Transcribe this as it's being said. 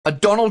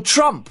Donald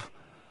Trump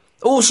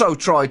also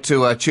tried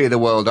to cheer the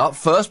world up,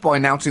 first by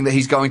announcing that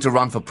he's going to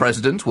run for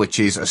president, which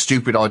is a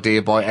stupid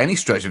idea by any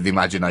stretch of the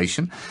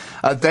imagination.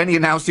 Then he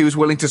announced he was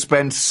willing to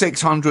spend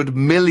 $600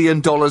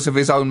 million of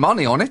his own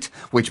money on it,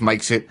 which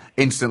makes it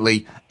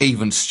instantly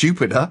even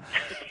stupider.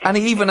 And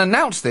he even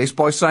announced this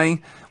by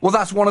saying, well,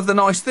 that's one of the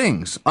nice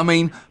things. I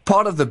mean,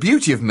 part of the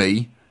beauty of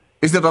me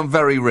is that I'm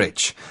very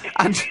rich.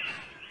 And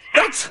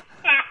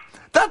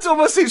that's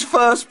almost his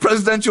first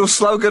presidential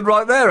slogan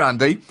right there,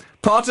 Andy.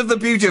 Part of the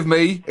beauty of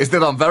me is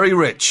that I'm very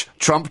rich.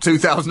 Trump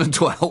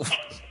 2012.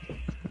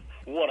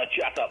 What a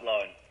chat-up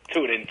line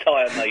to an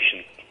entire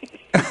nation.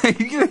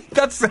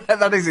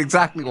 That is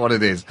exactly what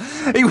it is.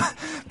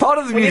 Part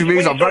of the beauty of me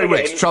is I'm very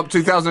rich. Trump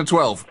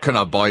 2012. Can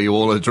I buy you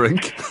all a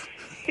drink?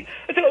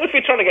 I think if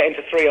you're trying to get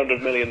into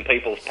 300 million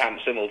people's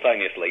pants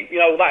simultaneously,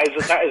 that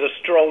is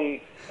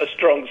a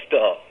strong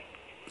start.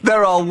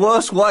 There are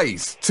worse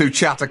ways to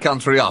chat a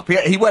country up.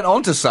 He went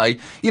on to say,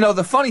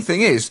 the funny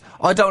thing is,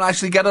 I don't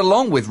actually get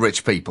along with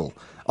rich people.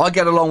 I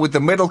get along with the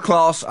middle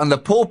class and the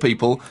poor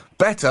people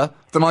better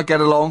than I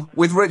get along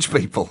with rich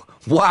people.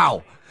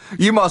 Wow.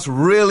 You must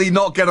really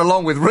not get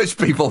along with rich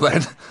people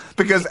then,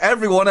 because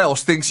everyone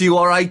else thinks you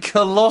are a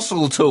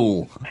colossal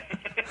tool.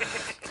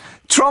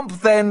 Trump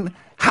then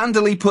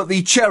handily put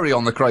the cherry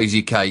on the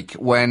crazy cake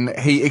when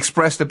he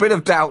expressed a bit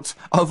of doubt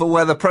over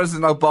whether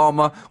President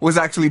Obama was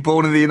actually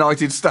born in the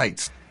United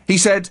States. He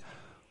said,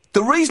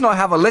 "The reason I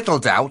have a little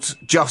doubt,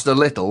 just a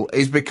little,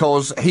 is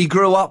because he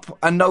grew up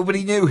and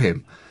nobody knew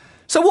him."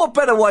 So what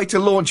better way to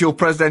launch your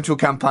presidential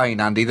campaign,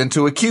 Andy, than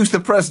to accuse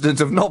the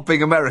president of not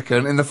being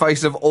American in the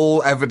face of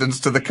all evidence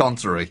to the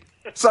contrary?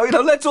 So,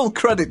 let's all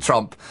credit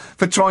Trump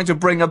for trying to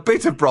bring a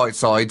bit of bright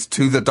side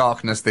to the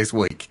darkness this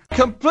week.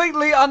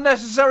 Completely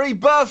unnecessary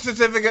birth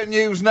certificate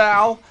news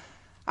now.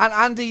 And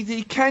Andy,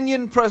 the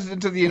Kenyan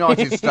President of the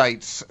United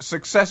States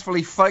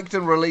successfully faked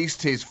and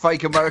released his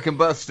fake American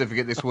birth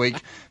certificate this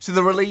week to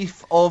the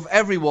relief of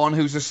everyone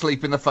who's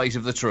asleep in the face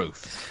of the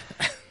truth.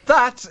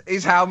 That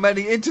is how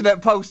many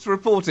internet posts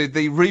reported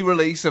the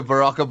re-release of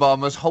Barack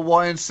Obama's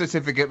Hawaiian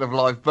certificate of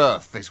live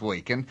birth this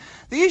week. And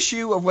the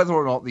issue of whether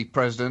or not the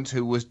president,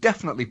 who was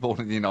definitely born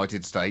in the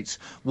United States,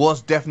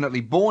 was definitely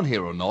born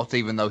here or not,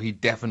 even though he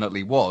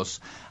definitely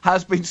was,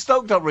 has been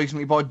stoked up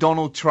recently by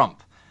Donald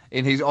Trump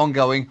in his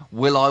ongoing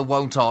will I,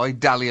 won't I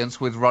dalliance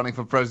with running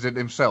for president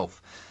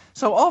himself.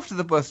 So after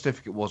the birth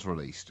certificate was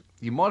released,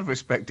 you might have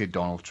expected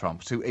Donald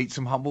Trump to eat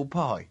some humble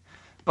pie.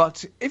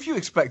 But if you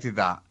expected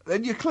that,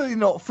 then you're clearly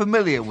not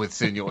familiar with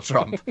Senor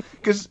Trump,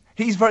 because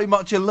he's very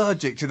much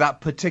allergic to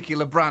that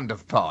particular brand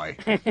of pie.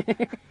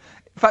 In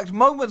fact,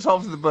 moments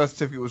after the birth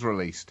certificate was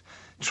released,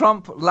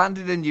 Trump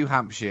landed in New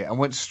Hampshire and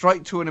went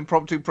straight to an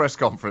impromptu press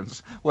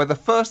conference where the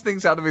first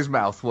things out of his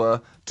mouth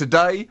were,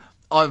 "Today,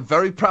 I'm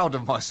very proud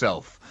of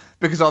myself,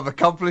 because I've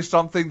accomplished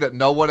something that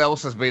no one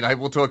else has been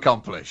able to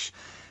accomplish."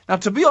 Now,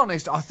 to be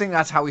honest, I think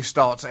that's how he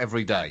starts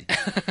every day.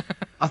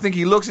 I think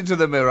he looks into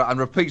the mirror and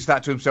repeats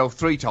that to himself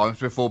 3 times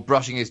before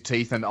brushing his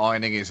teeth and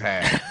ironing his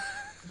hair.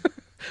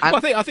 Well,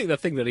 I think the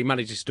thing that he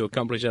manages to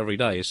accomplish every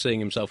day is seeing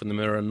himself in the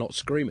mirror and not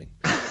screaming.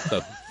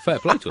 So, fair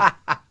play to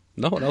him.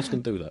 No one else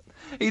can do that.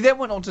 He then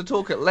went on to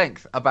talk at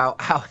length about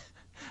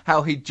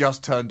how he'd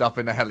just turned up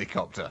in a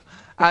helicopter.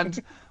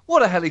 And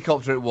what a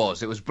helicopter it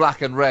was. It was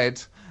black and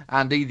red,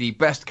 Andy, the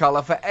best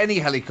colour for any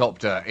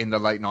helicopter in the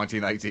late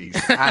 1980s.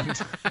 And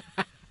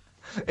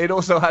it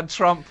also had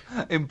Trump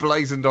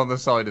emblazoned on the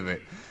side of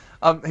it.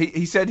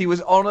 He said he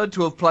was honoured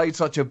to have played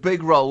such a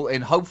big role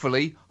in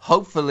hopefully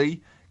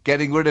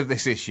getting rid of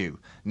this issue.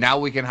 Now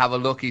we can have a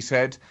look, he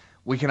said.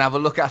 We can have a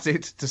look at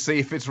it to see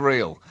if it's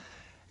real.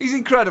 He's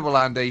incredible,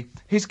 Andy.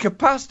 His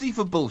capacity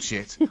for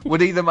bullshit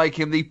would either make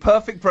him the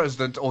perfect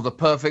president or the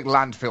perfect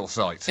landfill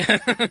site.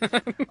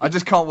 I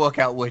just can't work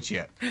out which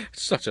yet.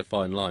 Such a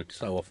fine line,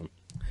 so often.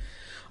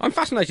 I'm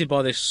fascinated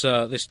by this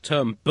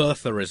term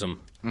birtherism,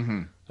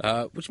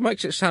 which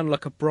makes it sound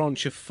like a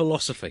branch of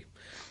philosophy,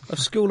 a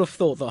school of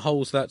thought that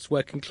holds that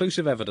where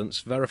conclusive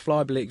evidence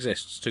verifiably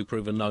exists to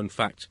prove a known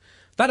fact,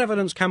 that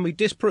evidence can be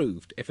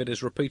disproved if it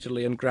is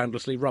repeatedly and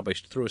groundlessly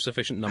rubbished through a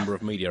sufficient number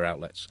of media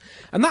outlets.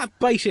 And that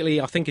basically,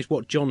 I think, is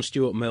what John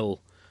Stuart Mill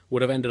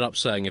would have ended up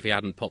saying if he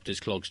hadn't popped his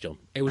clogs, John.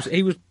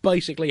 He was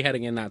basically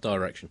heading in that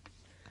direction.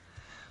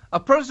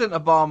 President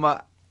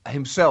Obama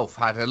himself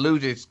had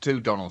alluded to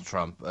Donald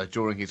Trump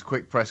during his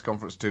quick press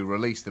conference to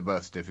release the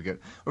birth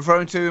certificate,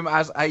 referring to him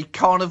as a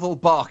carnival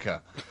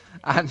barker.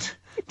 And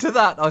to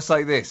that I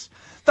say this: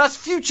 that's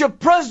future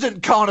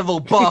President Carnival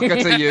Barker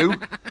to you.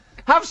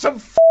 Have some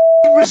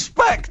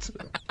respect.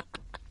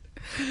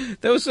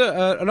 There was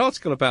an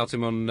article about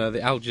him on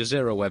the Al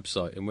Jazeera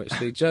website in which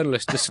the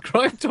journalist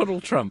described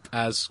Donald Trump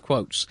as,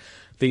 quotes,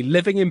 the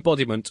living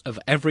embodiment of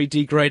every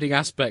degrading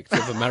aspect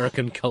of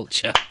American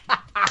culture.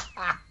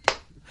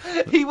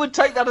 He would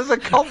take that as a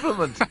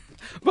compliment.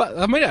 But,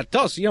 I mean, it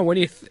does.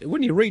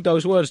 When you read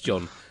those words,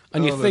 John,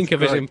 and you think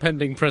of his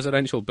impending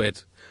presidential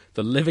bid,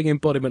 the living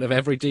embodiment of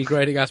every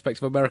degrading aspect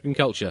of American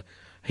culture,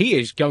 he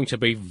is going to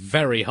be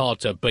very hard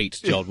to beat,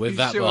 John, with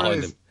that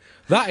behind him.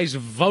 That is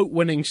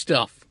vote-winning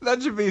stuff.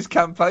 That should be his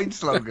campaign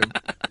slogan.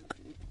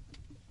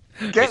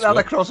 Get that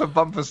across a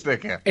bumper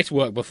sticker. It's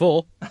worked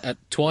before,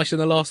 twice in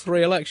the last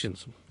 3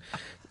 elections.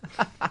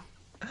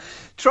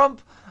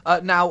 Trump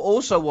now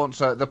also wants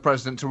the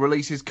president to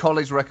release his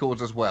college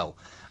records as well.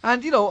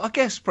 And, I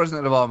guess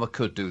President Obama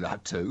could do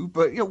that too,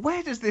 but,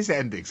 where does this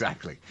end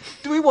exactly?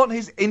 Do we want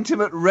his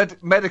intimate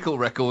medical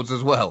records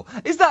as well?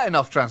 Is that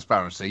enough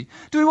transparency?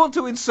 Do we want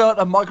to insert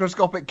a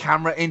microscopic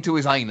camera into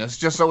his anus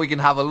just so we can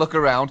have a look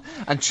around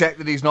and check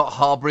that he's not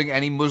harbouring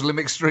any Muslim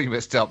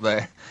extremists up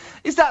there?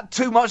 Is that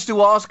too much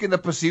to ask in the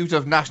pursuit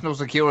of national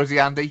security,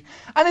 Andy?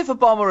 And if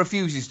Obama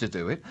refuses to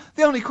do it,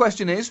 the only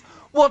question is,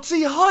 what's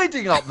he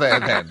hiding up there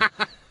then?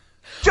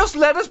 Just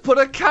let us put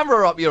a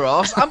camera up your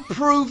arse and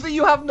prove that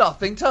you have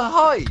nothing to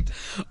hide.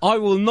 I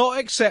will not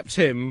accept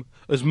him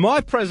as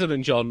my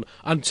president, John,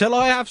 until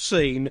I have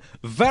seen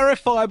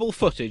verifiable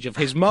footage of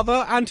his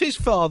mother and his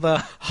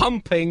father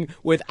humping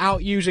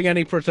without using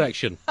any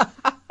protection.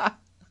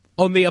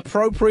 On the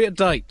appropriate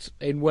date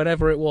in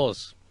whenever it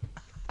was.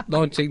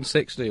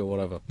 1960 or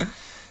whatever.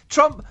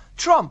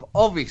 Trump,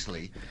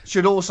 obviously,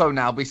 should also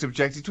now be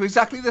subjected to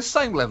exactly the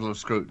same level of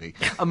scrutiny.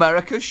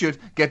 America should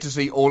get to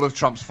see all of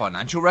Trump's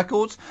financial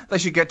records. They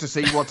should get to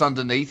see what's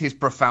underneath his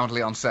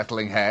profoundly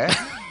unsettling hair.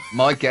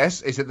 My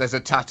guess is that there's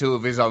a tattoo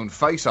of his own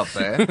face up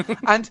there.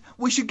 And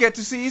we should get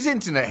to see his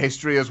internet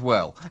history as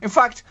well. In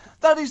fact,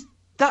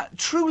 that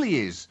truly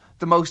is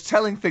the most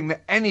telling thing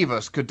that any of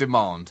us could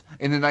demand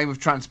in the name of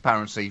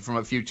transparency from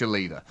a future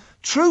leader.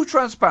 True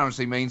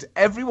transparency means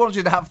everyone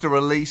should have to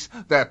release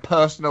their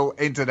personal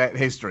internet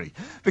history.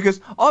 Because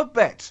I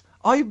bet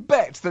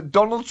that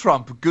Donald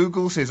Trump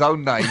Googles his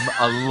own name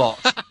a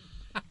lot.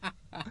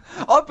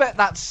 I bet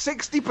that's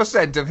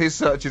 60% of his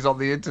searches on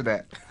the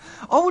internet.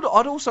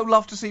 I'd also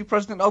love to see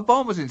President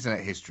Obama's internet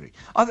history.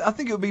 I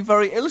think it would be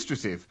very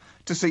illustrative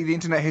to see the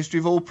internet history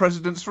of all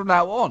presidents from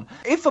now on.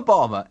 If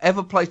Obama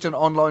ever placed an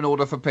online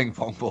order for ping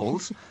pong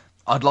balls,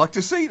 I'd like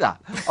to see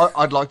that.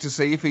 I'd like to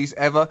see if he's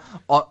ever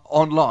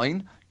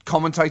online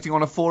commentating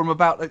on a forum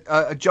about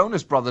a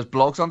Jonas Brothers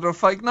blogs under a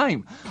fake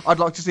name. I'd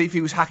like to see if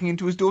he was hacking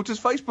into his daughter's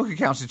Facebook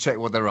accounts to check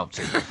what they're up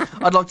to.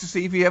 I'd like to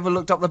see if he ever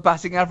looked up the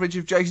batting average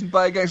of Jason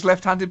Bay against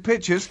left-handed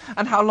pitchers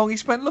and how long he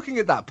spent looking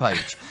at that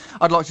page.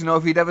 I'd like to know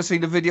if he'd ever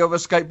seen a video of a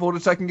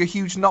skateboarder taking a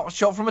huge nut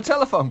shot from a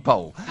telephone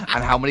pole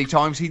and how many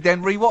times he'd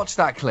then rewatched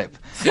that clip.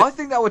 I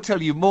think that would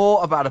tell you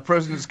more about a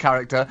president's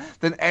character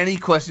than any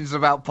questions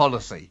about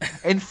policy.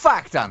 In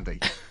fact, Andy,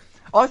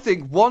 I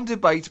think one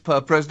debate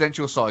per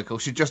presidential cycle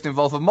should just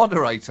involve a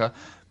moderator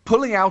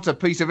pulling out a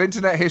piece of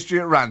internet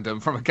history at random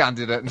from a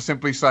candidate and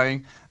simply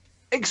saying,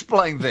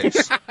 explain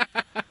this.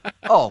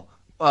 Well,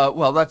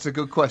 that's a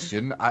good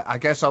question. I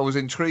guess I was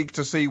intrigued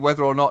to see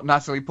whether or not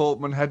Natalie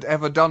Portman had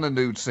ever done a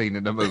nude scene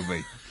in a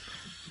movie.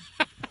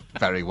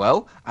 Very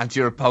well. And to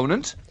your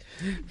opponent?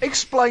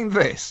 Explain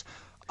this.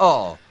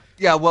 That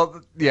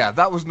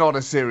was not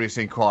a serious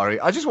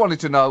inquiry. I just wanted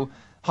to know,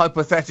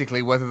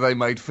 hypothetically, whether they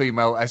made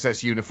female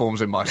SS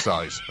uniforms in my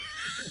size.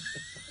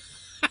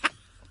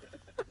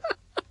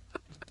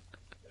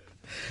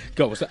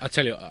 God, I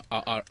tell you,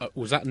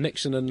 was that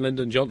Nixon and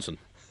Lyndon Johnson?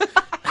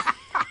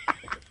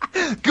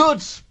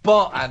 Good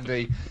spot,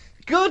 Andy.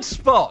 Good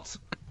spot.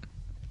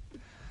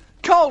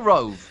 Karl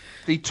Rove,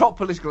 the top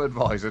political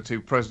advisor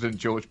to President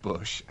George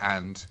Bush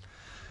and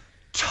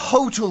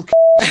total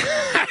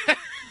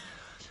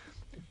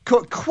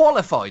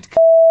qualified.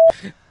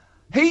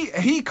 He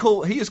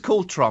has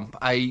called Trump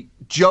a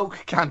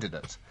joke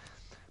candidate.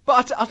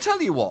 But I'll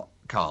tell you what,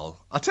 Karl.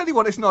 I'll tell you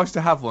what it's nice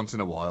to have once in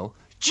a while.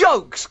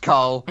 Jokes,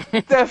 Karl.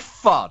 They're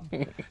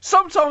fun.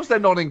 Sometimes they're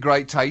not in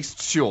great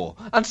taste, sure.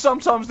 And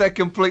sometimes they're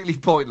completely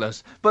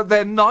pointless. But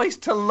they're nice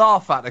to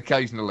laugh at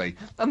occasionally.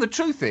 And the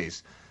truth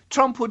is,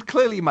 Trump would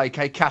clearly make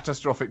a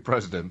catastrophic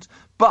president.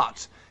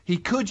 But he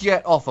could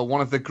yet offer one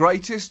of the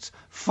greatest,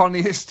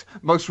 funniest,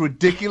 most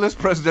ridiculous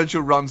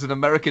presidential runs in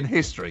American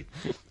history.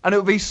 And it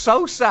would be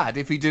so sad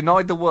if he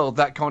denied the world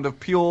that kind of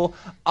pure,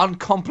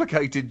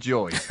 uncomplicated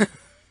joy.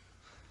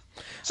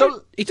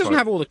 So he doesn't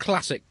have all the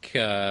classic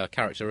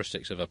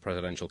characteristics of a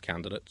presidential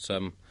candidate.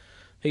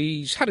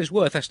 He's had his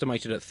worth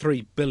estimated at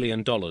 $3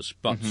 billion,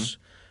 but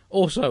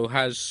also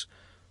has,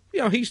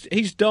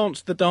 he's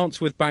danced the dance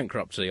with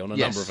bankruptcy on a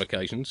number of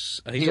occasions.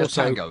 He's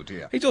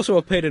also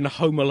appeared in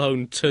Home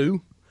Alone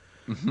 2.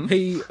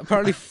 He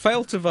apparently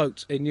failed to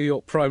vote in New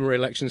York primary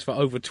elections for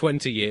over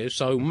 20 years,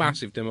 so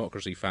massive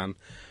democracy fan.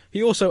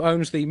 He also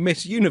owns the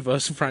Miss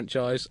Universe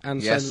franchise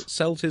and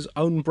sells his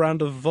own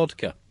brand of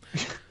vodka.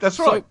 That's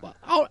right. So,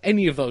 are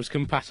any of those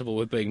compatible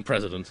with being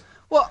president?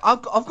 Well,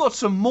 I've got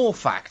some more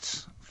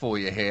facts for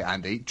you here,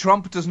 Andy.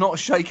 Trump does not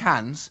shake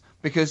hands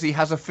because he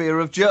has a fear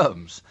of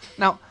germs.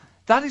 Now,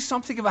 that is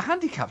something of a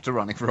handicap to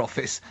running for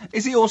office.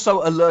 Is he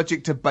also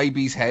allergic to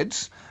babies'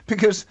 heads?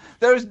 Because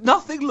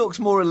nothing looks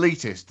more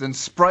elitist than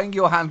spraying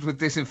your hands with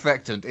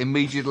disinfectant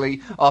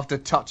immediately after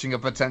touching a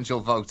potential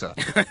voter.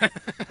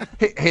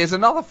 Here's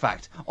another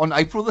fact. On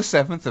April the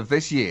 7th of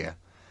this year,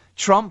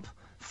 Trump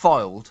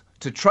filed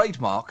to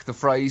trademark the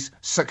phrase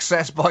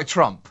 "success by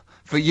Trump"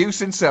 for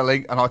use in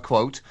selling, and I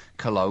quote,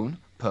 cologne,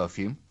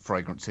 perfume,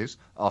 fragrances,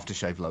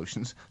 aftershave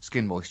lotions,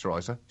 skin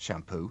moisturiser,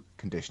 shampoo,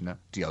 conditioner,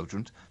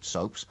 deodorant,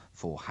 soaps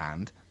for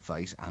hand,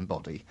 face and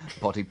body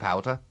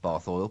powder,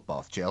 bath oil,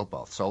 bath gel,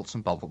 bath salts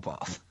and bubble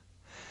bath.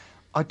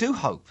 I do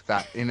hope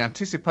that in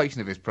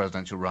anticipation of his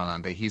presidential run,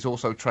 Andy, he's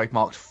also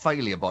trademarked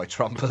failure by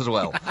Trump as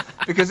well.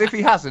 Because if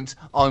he hasn't,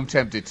 I'm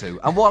tempted to.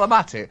 And while I'm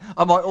at it,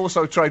 I might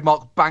also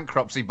trademark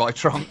bankruptcy by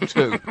Trump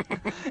too.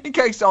 In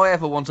case I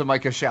ever want to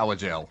make a shower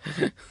gel.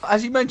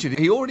 As you mentioned,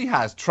 he already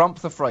has Trump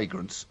the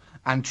fragrance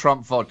and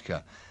Trump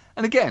vodka.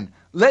 And again,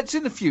 let's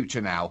in the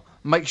future now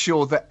make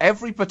sure that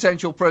every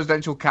potential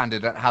presidential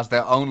candidate has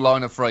their own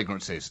line of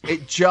fragrances.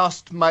 It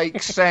just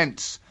makes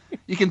sense.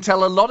 You can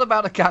tell a lot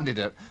about a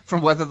candidate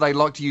from whether they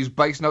like to use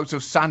base notes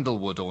of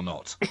sandalwood or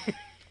not.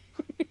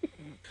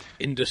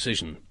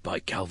 Indecision by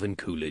Calvin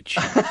Coolidge.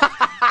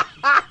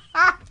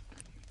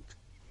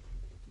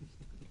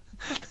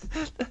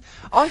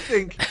 I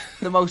think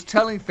the most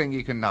telling thing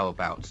you can know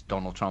about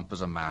Donald Trump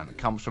as a man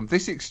comes from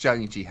this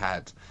exchange he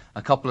had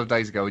a couple of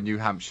days ago in New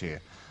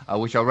Hampshire,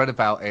 which I read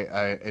about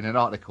in an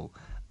article.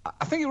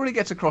 I think it really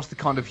gets across the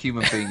kind of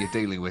human being you're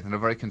dealing with in a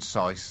very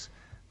concise,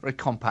 very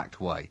compact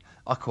way.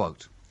 I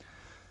quote,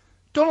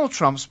 Donald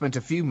Trump spent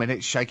a few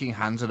minutes shaking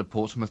hands at a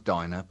Portsmouth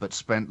diner, but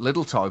spent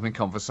little time in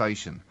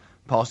conversation.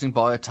 Passing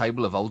by a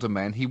table of older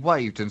men, he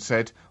waved and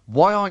said,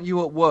 "Why aren't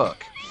you at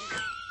work?"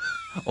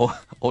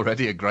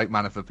 Already a great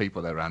manner for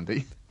people there,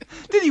 Andy.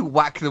 Did he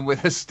whack them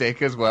with a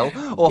stick as well,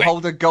 or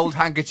hold a gold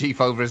handkerchief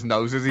over his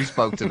nose as he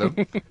spoke to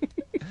them?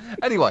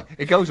 Anyway,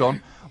 it goes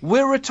on.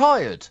 "We're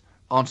retired,"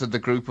 answered the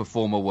group of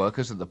former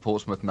workers at the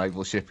Portsmouth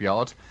Naval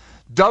Shipyard.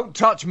 "Don't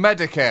touch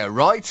Medicare,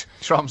 right?"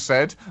 Trump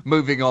said,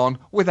 moving on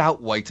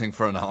without waiting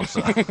for an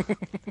answer.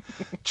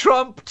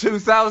 Trump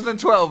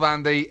 2012,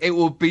 Andy. It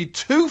would be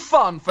too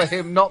fun for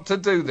him not to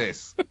do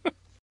this.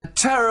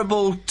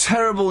 Terrible,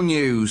 terrible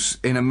news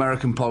in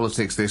American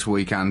politics this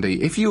week,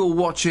 Andy. If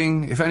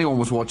anyone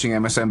was watching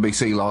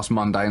MSNBC last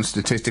Monday, and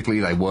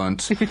statistically they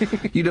weren't,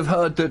 you'd have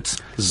heard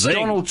that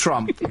Donald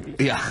Trump...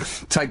 Yeah,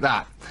 take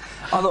that.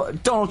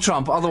 Donald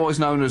Trump, otherwise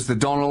known as the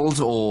Donald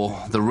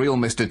or the real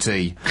Mr.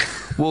 T,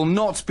 will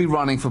not be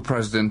running for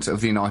president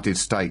of the United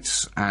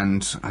States.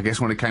 And I guess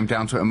when it came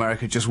down to it,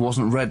 America just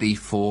wasn't ready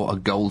for a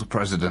gold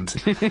president.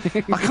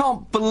 I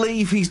can't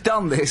believe he's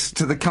done this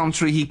to the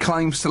country he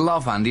claims to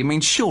love, Andy. I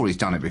mean, sure, he's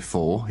done it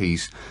before.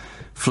 He's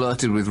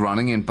flirted with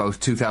running in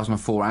both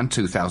 2004 and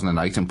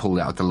 2008 and pulled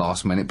out at the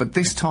last minute. But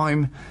this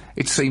time,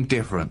 it seemed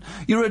different.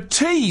 You're a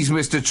tease,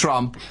 Mr.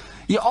 Trump.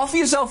 You offer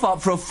yourself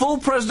up for a full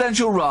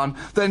presidential run,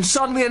 then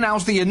suddenly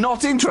announce that you're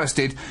not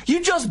interested.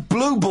 You just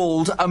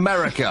blue-balled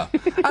America.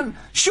 And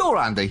sure,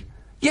 Andy,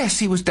 yes,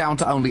 he was down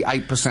to only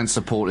 8%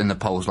 support in the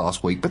polls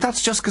last week, but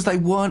that's just because they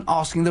weren't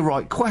asking the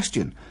right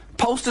question.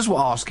 Pollsters were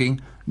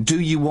asking, do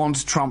you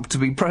want Trump to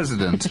be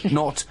president?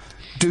 Not,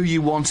 do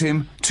you want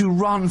him to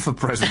run for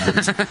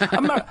president?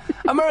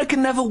 America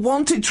never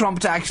wanted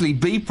Trump to actually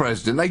be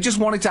president. They just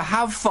wanted to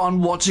have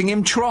fun watching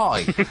him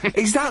try.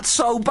 Is that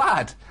so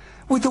bad?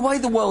 With the way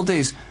the world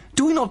is,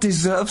 do we not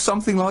deserve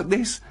something like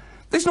this?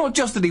 It's not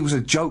just that he was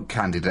a joke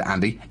candidate,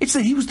 Andy. It's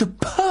that he was the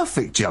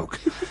perfect joke.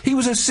 He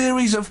was a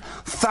series of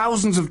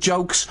thousands of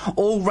jokes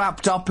all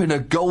wrapped up in a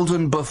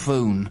golden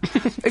buffoon.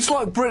 It's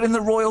like Britain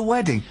the royal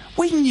wedding.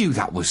 We knew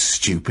that was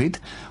stupid.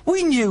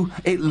 We knew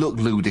it looked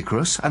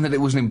ludicrous and that it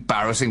was an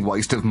embarrassing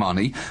waste of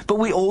money, but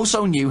we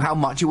also knew how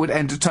much it would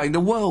entertain the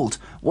world.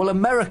 Well,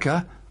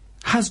 America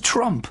has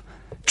Trump.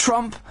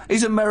 Trump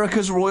is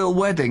America's royal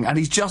wedding, and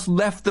he's just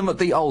left them at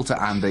the altar,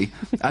 Andy,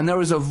 and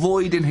there is a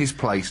void in his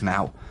place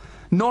now.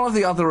 None of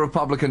the other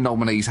Republican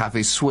nominees have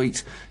his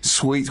sweet,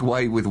 sweet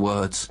way with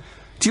words.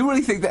 Do you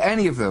really think that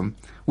any of them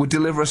would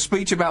deliver a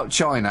speech about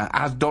China,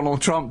 as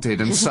Donald Trump did,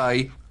 and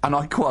say, and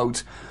I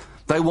quote,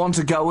 "They want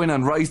to go in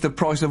and raise the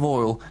price of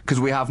oil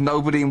because we have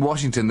nobody in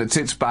Washington that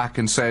sits back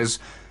and says,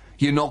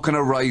 you're not going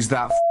to raise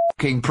that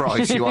f***ing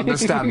price, you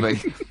understand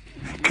me?"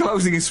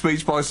 Closing his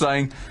speech by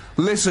saying,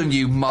 "Listen,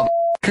 you mother...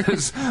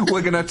 because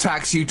we're going to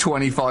tax you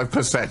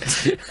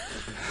 25%.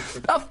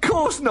 Of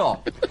course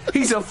not.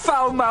 He's a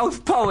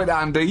foul-mouthed poet,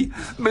 Andy.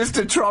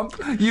 Mr. Trump,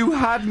 you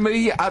had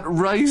me at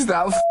raise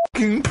that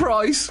f***ing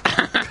price.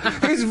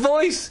 His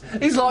voice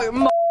is like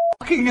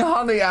f***ing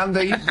honey,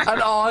 Andy, and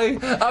I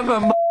am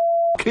a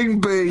f***ing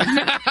bee.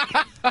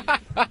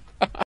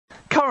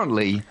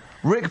 Currently,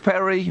 Rick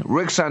Perry,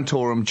 Rick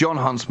Santorum, John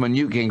Huntsman,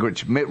 Newt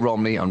Gingrich, Mitt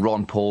Romney and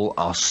Ron Paul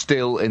are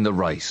still in the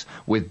race,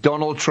 with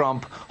Donald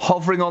Trump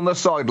hovering on the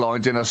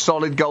sidelines in a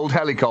solid gold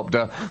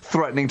helicopter,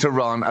 threatening to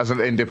run as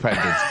an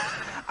independent.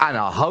 And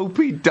I hope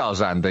he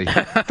does, Andy.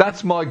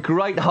 That's my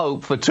great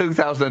hope for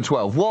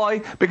 2012. Why?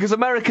 Because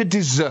America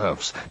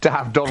deserves to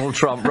have Donald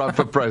Trump run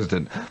for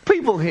president.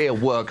 People here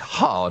work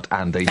hard,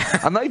 Andy,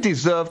 and they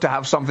deserve to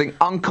have something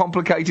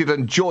uncomplicated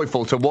and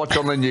joyful to watch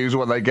on the news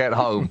when they get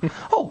home.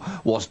 Oh,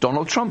 what's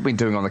Donald Trump been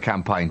doing on the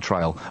campaign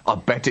trail? I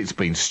bet it's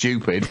been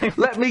stupid.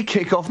 Let me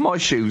kick off my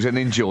shoes and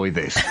enjoy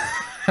this.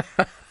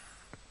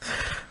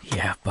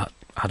 Yeah, but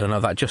I don't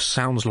know, that just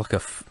sounds like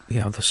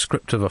the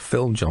script of a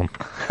film, John,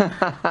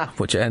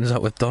 which ends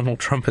up with Donald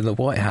Trump in the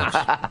White House,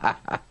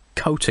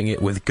 coating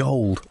it with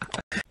gold.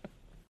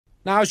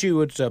 Now, as you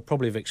would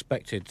probably have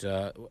expected,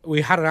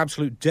 we had an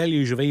absolute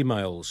deluge of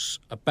emails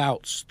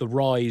about the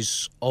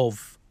rise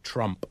of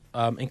Trump,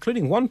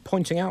 including one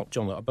pointing out,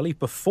 John, that I believe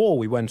before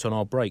we went on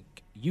our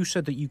break, you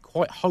said that you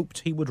quite hoped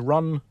he would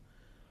run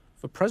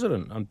for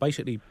president and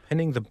basically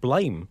pinning the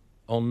blame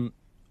on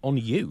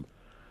you.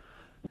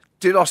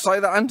 Did I say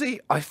that, Andy?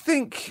 I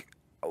think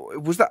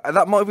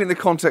that might be in the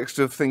context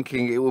of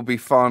thinking it would be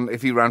fun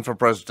if he ran for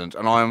president,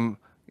 and I'm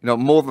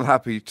more than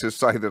happy to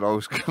say that I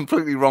was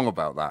completely wrong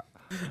about that.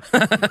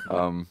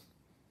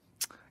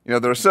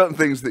 There are certain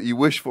things that you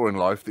wish for in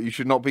life that you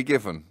should not be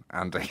given,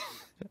 Andy,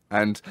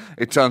 and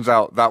it turns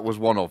out that was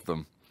one of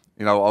them.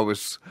 I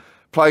was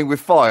playing with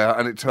fire,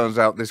 and it turns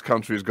out this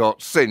country has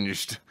got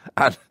singed,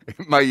 and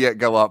it may yet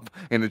go up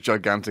in a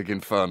gigantic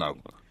inferno.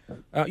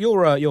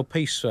 Your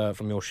piece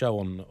from your show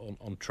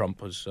on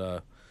Trump has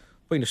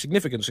been a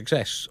significant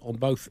success on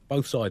both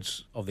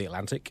sides of the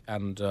Atlantic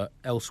and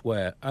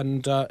elsewhere.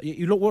 And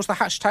what's the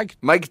hashtag?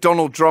 Make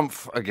Donald Trump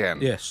again.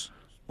 Yes,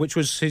 which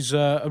was his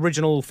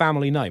original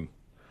family name.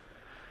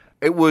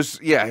 It was,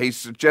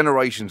 he's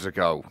generations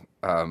ago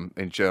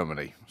in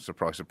Germany.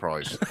 Surprise,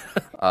 surprise.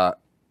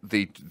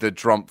 The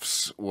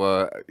Trumps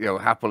were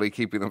happily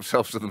keeping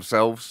themselves to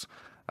themselves,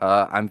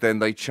 and then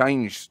they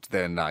changed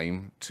their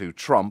name to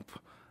Trump.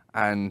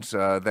 And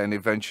then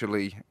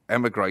eventually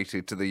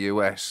emigrated to the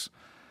US.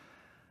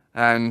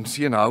 And,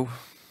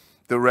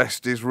 the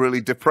rest is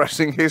really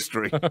depressing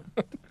history.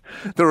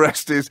 The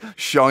rest is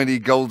shiny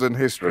golden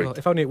history. Well,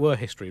 if only it were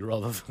history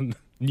rather than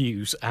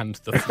news and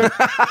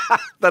the...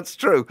 That's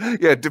true.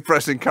 Yeah,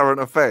 depressing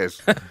current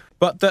affairs.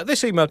 But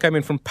this email came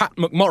in from Pat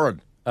McMorran,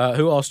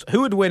 who asked,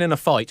 who would win in a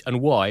fight and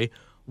why?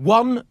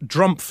 1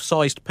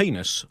 Drumpf-sized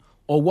penis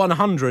or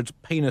 100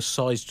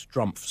 penis-sized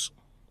Drumpfs?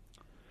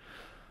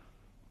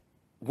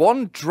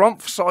 1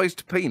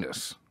 Drumpf-sized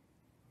penis?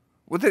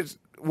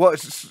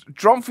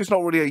 Drumpf is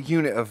not really a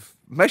unit of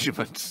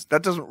measurements.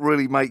 That doesn't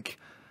really make...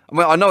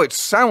 I know it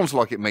sounds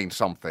like it means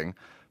something,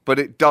 but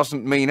it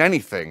doesn't mean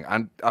anything.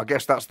 And I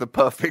guess that's the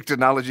perfect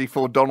analogy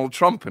for Donald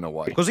Trump in a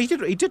way. Because he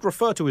did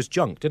refer to his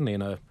junk, didn't he,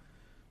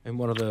 in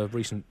one of the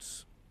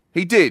recent...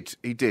 He did.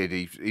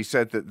 He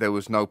said that there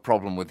was no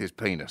problem with his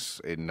penis,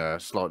 in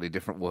slightly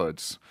different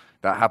words.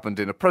 That happened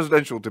in a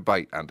presidential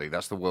debate, Andy.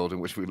 That's the world in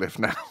which we live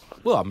now.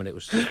 Well, it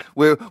was...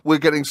 We're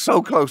getting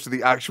so close to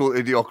the actual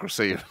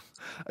idiocracy of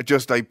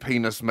just a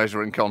penis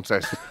measuring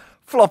contest.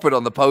 Flop it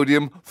on the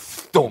podium.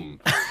 Thumb.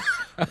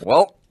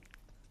 Well,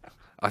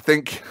 I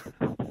think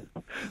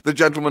the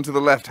gentleman to the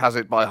left has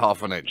it by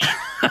half an inch.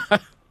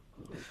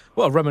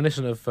 Well,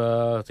 reminiscent of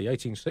the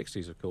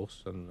 1860s, of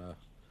course, and...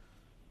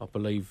 I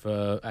believe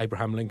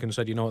Abraham Lincoln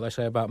said, you know what they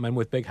say about men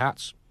with big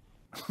hats?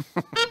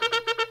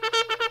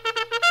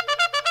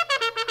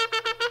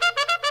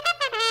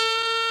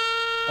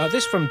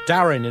 This from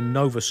Darren in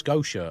Nova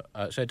Scotia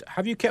said,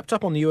 have you kept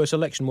up on the US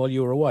election while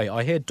you were away?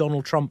 I hear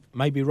Donald Trump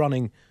may be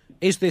running.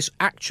 Is this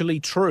actually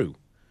true?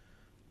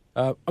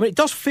 It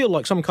does feel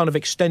like some kind of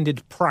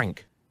extended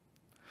prank.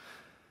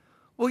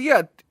 Well,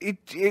 yeah,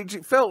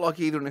 it felt like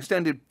either an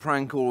extended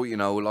prank or,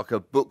 like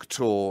a book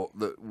tour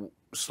that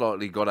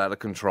slightly got out of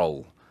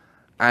control.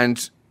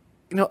 And,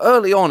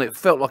 early on it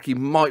felt like he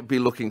might be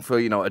looking for,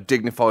 a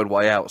dignified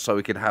way out so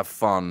he could have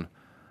fun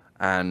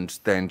and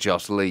then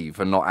just leave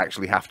and not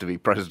actually have to be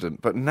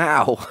president. But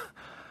now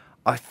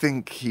I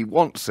think he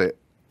wants it.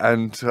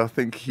 And I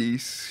think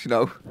he's,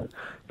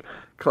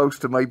 close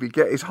to maybe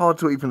it's hard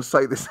to even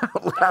say this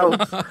out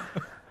loud.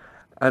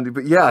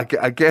 But yeah,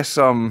 I guess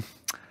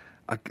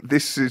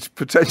this is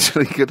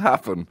potentially could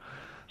happen.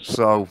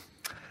 So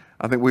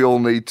I think we all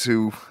need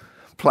to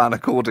plan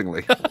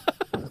accordingly.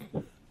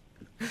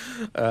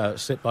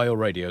 Sit by your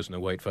radios and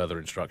await further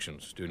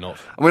instructions. Do not.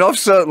 I've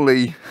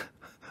certainly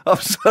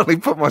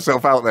put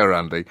myself out there,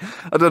 Andy.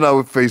 I don't know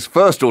if his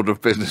first order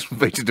of business would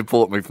be to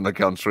deport me from the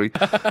country,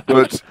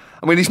 but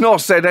he's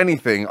not said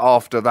anything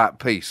after that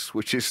piece,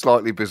 which is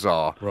slightly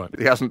bizarre. Right.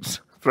 He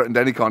hasn't threatened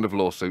any kind of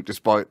lawsuit,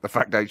 despite the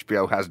fact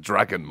HBO has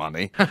dragon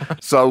money.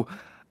 So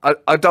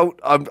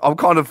I'm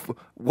kind of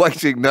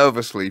waiting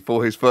nervously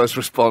for his first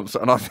response,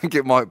 and I think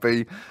it might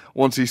be,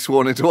 once he's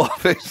sworn into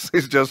office,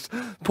 he's just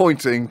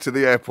pointing to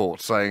the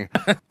airport saying,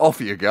 off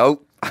you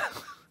go.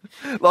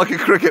 Like a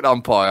cricket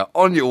umpire,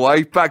 on your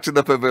way, back to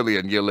the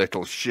pavilion, you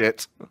little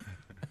shit.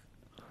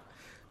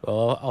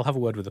 Well, I'll have a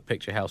word with the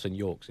Picture House in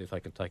York, see if they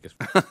can take us.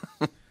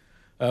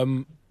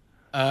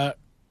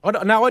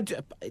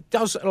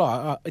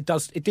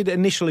 It did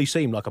initially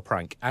seem like a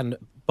prank,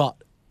 but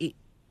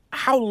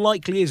how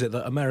likely is it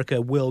that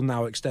America will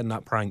now extend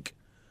that prank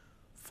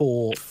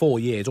for 4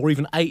 years or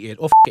even 8 years?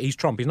 Or he's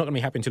Trump. He's not going to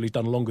be happy until he's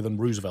done longer than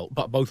Roosevelt,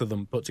 but both of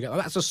them put together.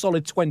 That's a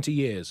solid 20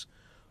 years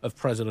of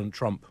President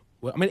Trump.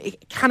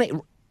 Can it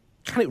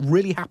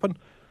really happen?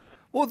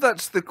 Well,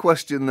 that's the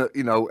question that,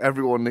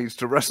 everyone needs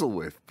to wrestle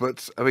with.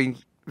 But,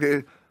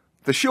 the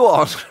short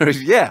answer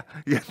is, yeah,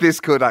 this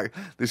could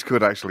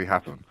actually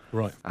happen.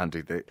 Right.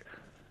 Andy,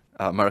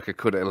 America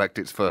could elect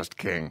its first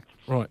king.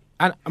 Right.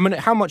 And I mean,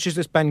 how much is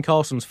this Ben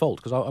Carson's fault?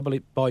 Because I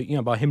believe by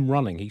him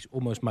running, he's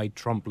almost made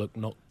Trump look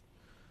not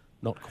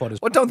quite as...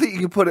 Well, I don't think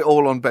you can put it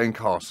all on Ben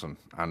Carson,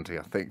 Andy.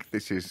 I think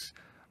this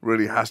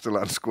really has to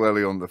land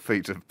squarely on the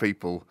feet of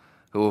people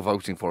who are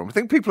voting for him. I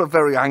think people are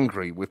very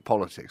angry with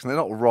politics, and they're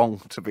not wrong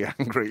to be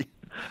angry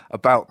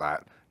about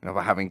that,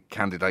 about having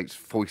candidates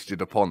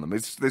foisted upon them.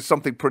 There's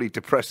something pretty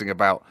depressing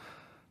about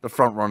the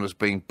front runners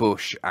being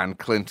Bush and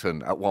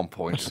Clinton at one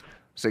point,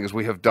 seeing as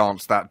we have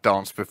danced that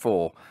dance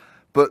before.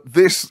 But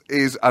this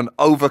is an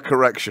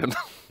overcorrection.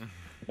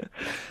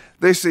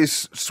 This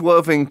is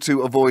swerving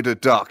to avoid a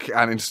duck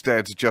and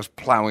instead just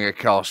ploughing a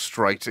car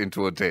straight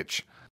into a ditch.